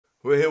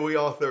Well, here we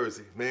are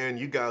Thursday. Man,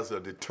 you guys are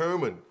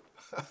determined.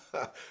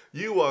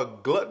 You are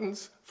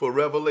gluttons for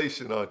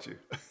revelation, aren't you?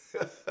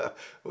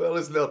 Well,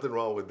 there's nothing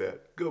wrong with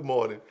that. Good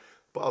morning.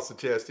 Apostle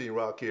Chastine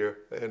Rock here,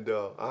 and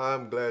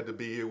I'm glad to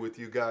be here with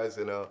you guys.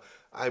 And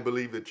I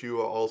believe that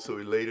you are also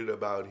elated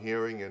about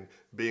hearing and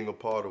being a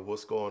part of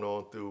what's going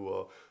on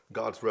through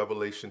God's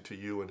revelation to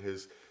you and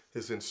His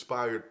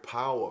inspired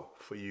power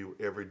for you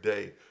every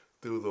day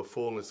through the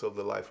fullness of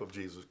the life of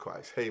Jesus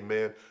Christ. Hey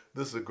man,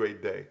 this is a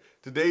great day.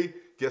 Today,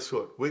 guess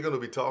what? We're going to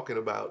be talking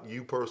about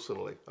you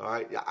personally. All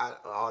right,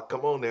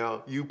 come on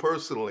now, you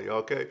personally.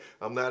 Okay,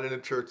 I'm not in a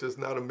church. It's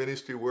not a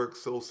ministry work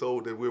so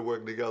that we're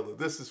working together.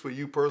 This is for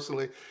you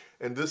personally,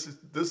 and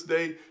this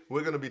day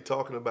we're going to be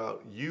talking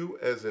about you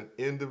as an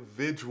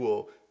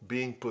individual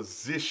being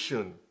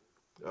positioned.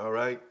 All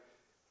right,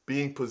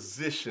 being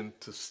positioned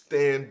to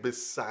stand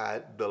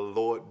beside the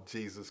Lord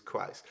Jesus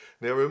Christ.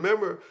 Now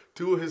remember,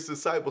 two of his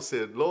disciples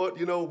said, Lord,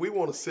 we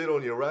want to sit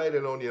on your right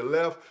and on your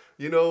left,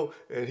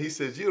 and he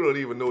says, you don't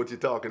even know what you're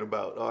talking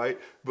about, all right?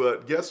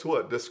 But guess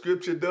what? The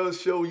scripture does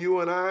show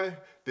you and I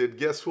that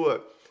guess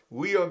what?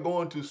 We are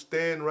going to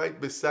stand right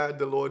beside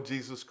the Lord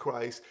Jesus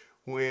Christ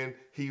when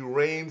he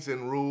reigns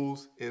and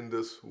rules in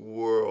this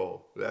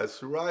world.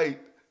 That's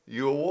right.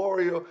 You're a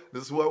warrior.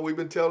 This is what we've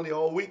been telling you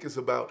all week is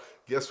about.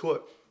 Guess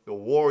what? The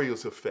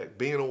warrior's effect,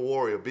 being a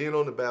warrior, being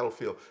on the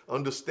battlefield,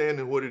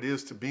 understanding what it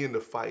is to be in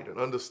the fight and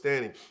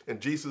understanding. And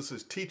Jesus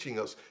is teaching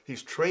us,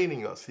 he's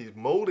training us, he's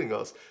molding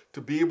us to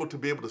be able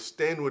to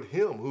stand with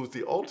him, who's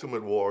the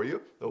ultimate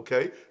warrior,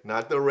 okay?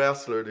 Not the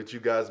wrestler that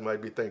you guys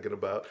might be thinking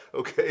about,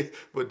 okay?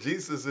 But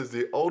Jesus is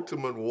the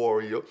ultimate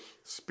warrior,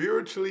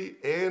 spiritually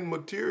and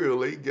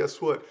materially.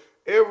 Guess what?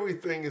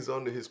 Everything is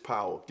under his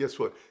power. Guess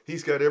what?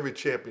 He's got every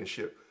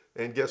championship.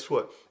 And guess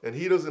what? And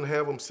he doesn't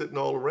have them sitting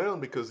all around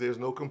because there's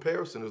no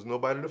comparison. There's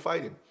nobody to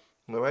fight him.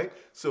 All right?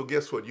 So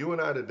guess what? You and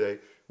I today,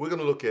 we're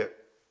going to look at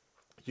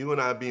you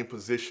and I being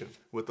positioned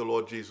with the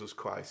Lord Jesus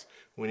Christ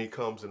when he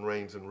comes and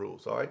reigns and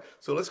rules. All right?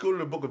 So let's go to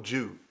the book of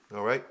Jude.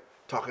 All right?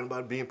 Talking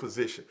about being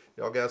positioned.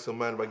 Y'all got some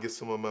mind if I get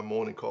some of my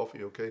morning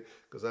coffee, okay?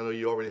 Because I know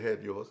you already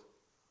had yours.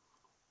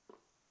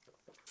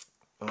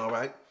 All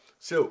right?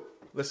 So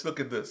let's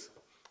look at this.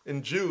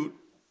 In Jude,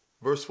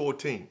 verse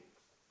 14,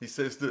 he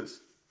says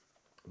this.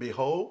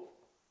 Behold,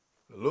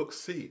 look,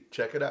 see,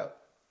 check it out.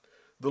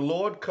 The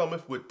Lord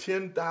cometh with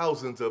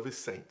 10,000s of his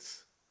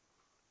saints.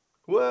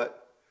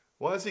 What?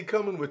 Why is he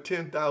coming with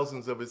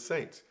 10,000s of his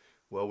saints?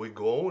 Well, we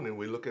go on and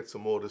we look at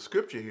some more of the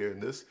scripture here in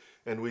this,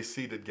 and we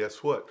see that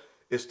guess what?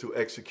 It's to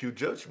execute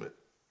judgment.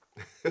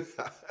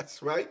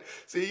 That's right.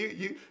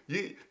 See,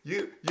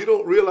 you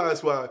don't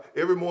realize why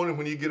every morning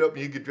when you get up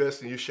and you get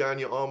dressed and you shine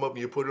your arm up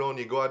and you put it on,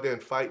 you go out there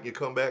and fight and you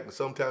come back and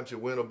sometimes you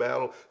win a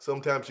battle.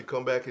 Sometimes you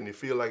come back and you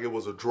feel like it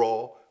was a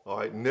draw. All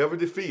right. Never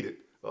defeated.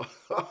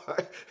 All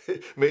right.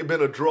 It may have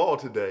been a draw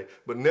today,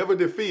 but never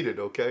defeated.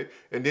 Okay.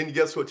 And then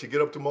guess what? You get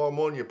up tomorrow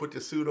morning, you put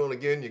your suit on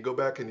again, you go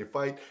back and you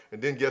fight.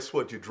 And then guess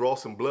what? You draw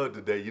some blood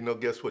today.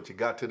 Guess what? You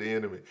got to the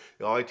enemy.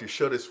 All right. You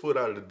shut his foot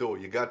out of the door.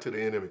 You got to the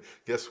enemy.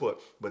 Guess what?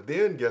 But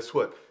then guess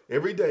what?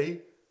 Every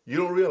day you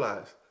don't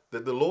realize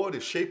that the Lord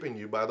is shaping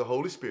you by the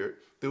Holy Spirit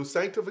through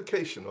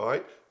sanctification, all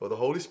right? Well, the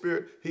Holy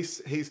Spirit,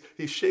 he's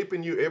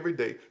shaping you every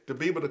day to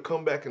be able to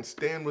come back and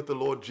stand with the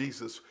Lord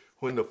Jesus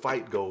when the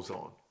fight goes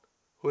on,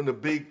 when the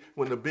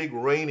big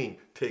reigning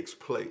takes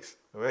place,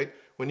 all right?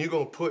 When you're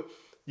going to put,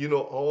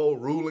 all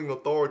ruling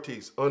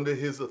authorities under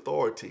his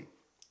authority,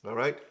 all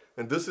right?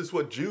 And this is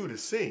what Jude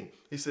is seeing.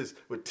 He says,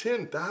 with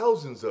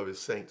 10,000s of his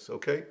saints,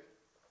 okay?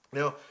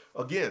 Now,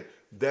 again,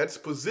 that's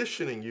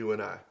positioning you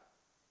and I.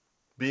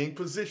 Being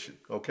positioned,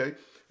 okay?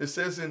 It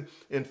says in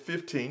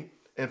 15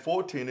 and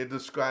 14, it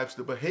describes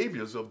the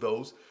behaviors of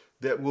those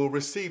that will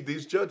receive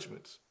these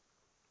judgments,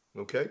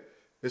 okay?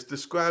 It's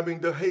describing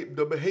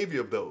the behavior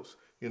of those,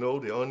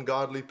 the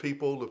ungodly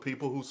people, the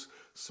people who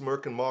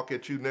smirk and mock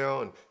at you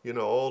now, and,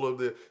 all of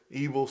the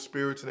evil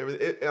spirits and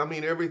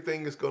everything.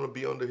 Everything is going to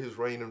be under his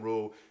reign and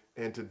rule,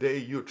 and today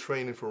you're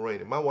training for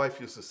reigning. My wife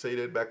used to say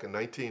that back in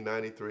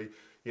 1993,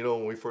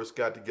 when we first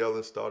got together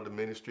and started the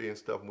ministry and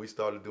stuff, and we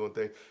started doing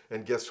things.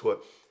 And guess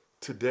what?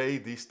 Today,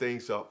 these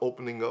things are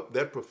opening up.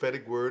 That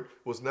prophetic word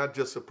was not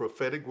just a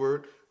prophetic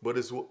word, but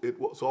it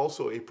was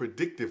also a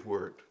predictive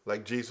word.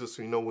 Like Jesus,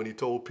 when he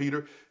told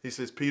Peter, he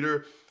says,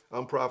 Peter,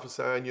 I'm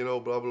prophesying, blah,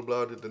 blah,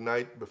 blah, that the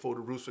night before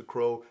the rooster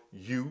crow,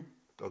 you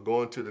are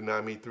going to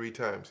deny me 3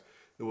 times.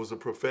 It was a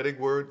prophetic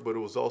word, but it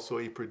was also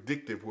a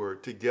predictive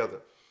word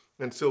together.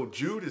 And so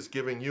Jude is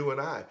giving you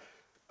and I,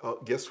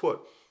 guess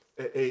what?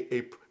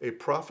 A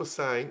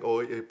prophesying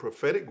or a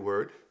prophetic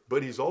word,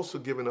 but he's also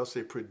given us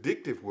a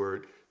predictive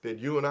word that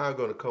you and I are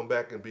going to come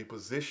back and be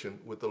positioned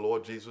with the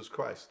Lord Jesus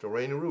Christ to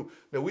reign and rule.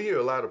 Now, we hear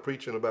a lot of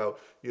preaching about,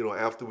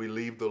 after we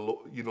leave the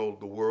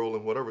world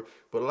and whatever,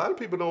 but a lot of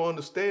people don't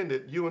understand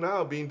that you and I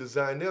are being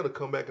designed now to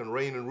come back and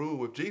reign and rule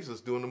with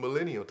Jesus during the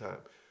millennial time.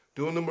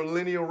 During the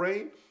millennial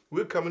reign,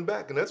 we're coming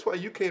back. And that's why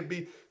you can't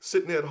be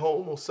sitting at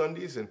home on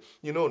Sundays and,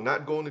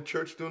 not going to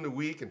church during the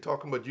week and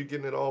talking about you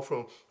getting it all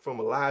from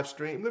a live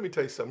stream. Let me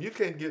tell you something. You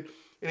can't get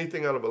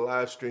anything out of a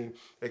live stream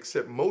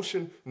except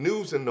motion,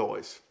 news, and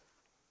noise.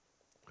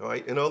 All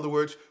right. In other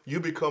words, you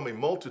become a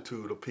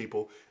multitude of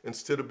people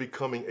instead of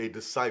becoming a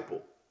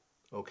disciple.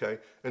 Okay.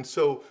 And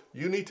so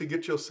you need to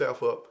get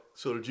yourself up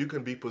so that you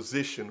can be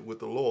positioned with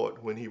the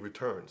Lord when he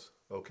returns.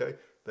 Okay.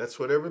 That's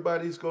what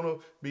everybody's going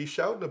to be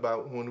shouting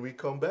about when we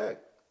come back.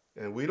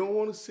 And we don't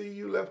want to see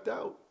you left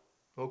out.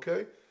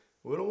 Okay.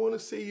 We don't want to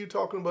see you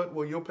talking about,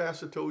 well, your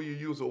pastor told you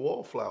use a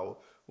wallflower.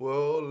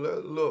 Well,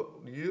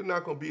 look, you're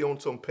not going to be on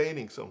some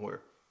painting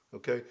somewhere.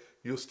 Okay.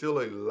 You're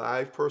still a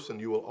live person.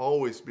 You will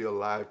always be a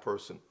live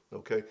person.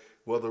 Okay.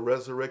 Whether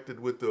resurrected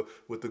with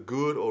the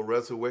good or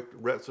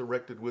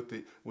resurrected with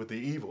the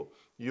evil,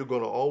 you're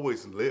going to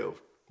always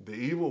live. The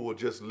evil will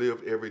just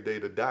live every day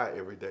to die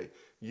every day.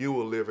 You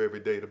will live every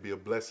day to be a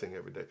blessing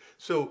every day.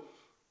 So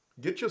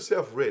get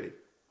yourself ready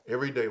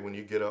every day when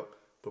you get up.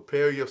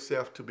 Prepare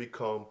yourself to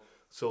become,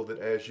 so that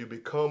as you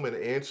become an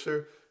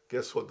answer,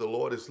 guess what? The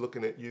Lord is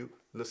looking at you.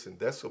 Listen,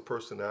 that's a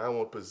person that I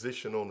want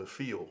positioned on the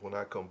field when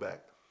I come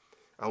back.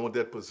 I want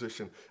that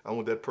position. I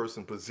want that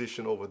person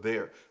positioned over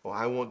there. Or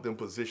I want them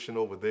positioned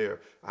over there.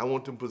 I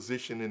want them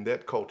positioned in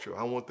that culture.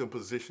 I want them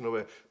positioned over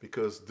there,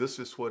 because this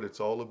is what it's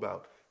all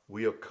about.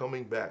 We are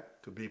coming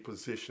back to be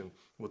positioned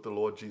with the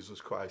Lord Jesus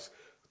Christ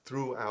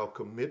through our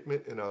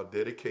commitment and our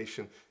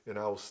dedication and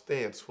our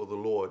stance for the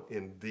Lord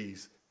in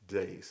these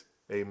days.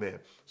 Amen.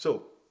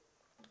 So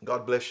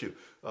God bless you.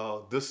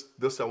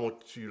 This I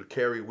want you to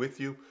carry with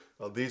you.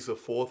 These are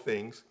 4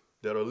 things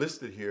that are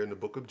listed here in the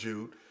book of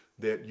Jude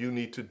that you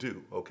need to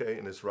do, okay?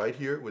 And it's right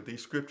here with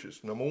these scriptures.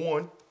 Number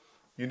 1,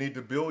 you need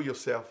to build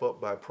yourself up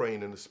by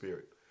praying in the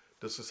Spirit.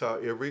 This is how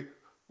every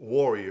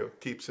warrior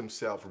keeps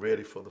himself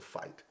ready for the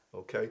fight,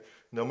 okay?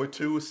 Number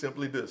 2 is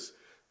simply this: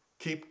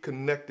 keep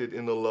connected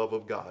in the love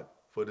of God,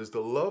 for it is the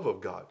love of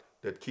God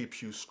that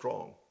keeps you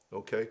strong,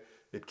 okay?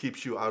 It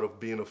keeps you out of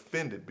being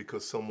offended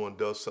because someone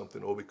does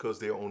something or because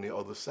they're on the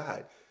other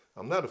side.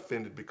 I'm not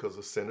offended because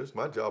of sinners.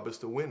 My job is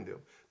to win them,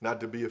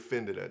 not to be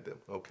offended at them,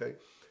 okay?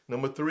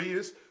 Number 3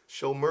 is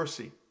show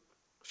mercy.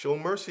 Show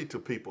mercy to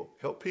people.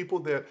 Help people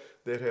that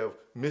have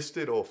missed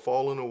it or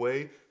fallen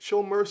away.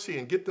 Show mercy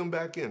and get them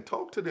back in.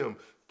 Talk to them.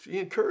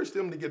 Encourage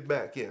them to get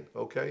back in,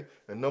 okay?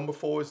 And number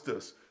 4 is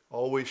this: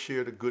 always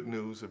share the good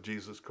news of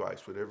Jesus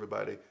Christ with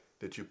everybody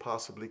that you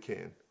possibly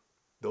can.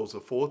 Those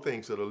are 4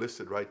 things that are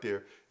listed right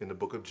there in the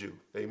book of Jude.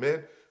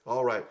 Amen?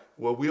 All right.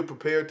 Well, we're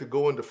prepared to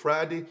go into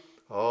Friday.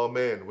 Oh,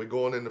 man, we're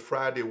going into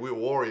Friday. We're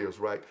warriors,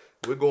 right?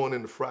 We're going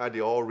into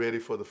Friday all ready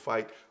for the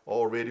fight,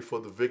 all ready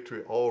for the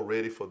victory, all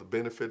ready for the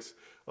benefits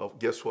of,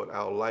 guess what,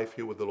 our life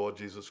here with the Lord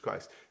Jesus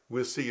Christ.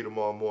 We'll see you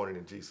tomorrow morning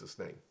in Jesus'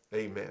 name.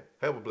 Amen.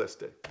 Have a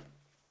blessed day.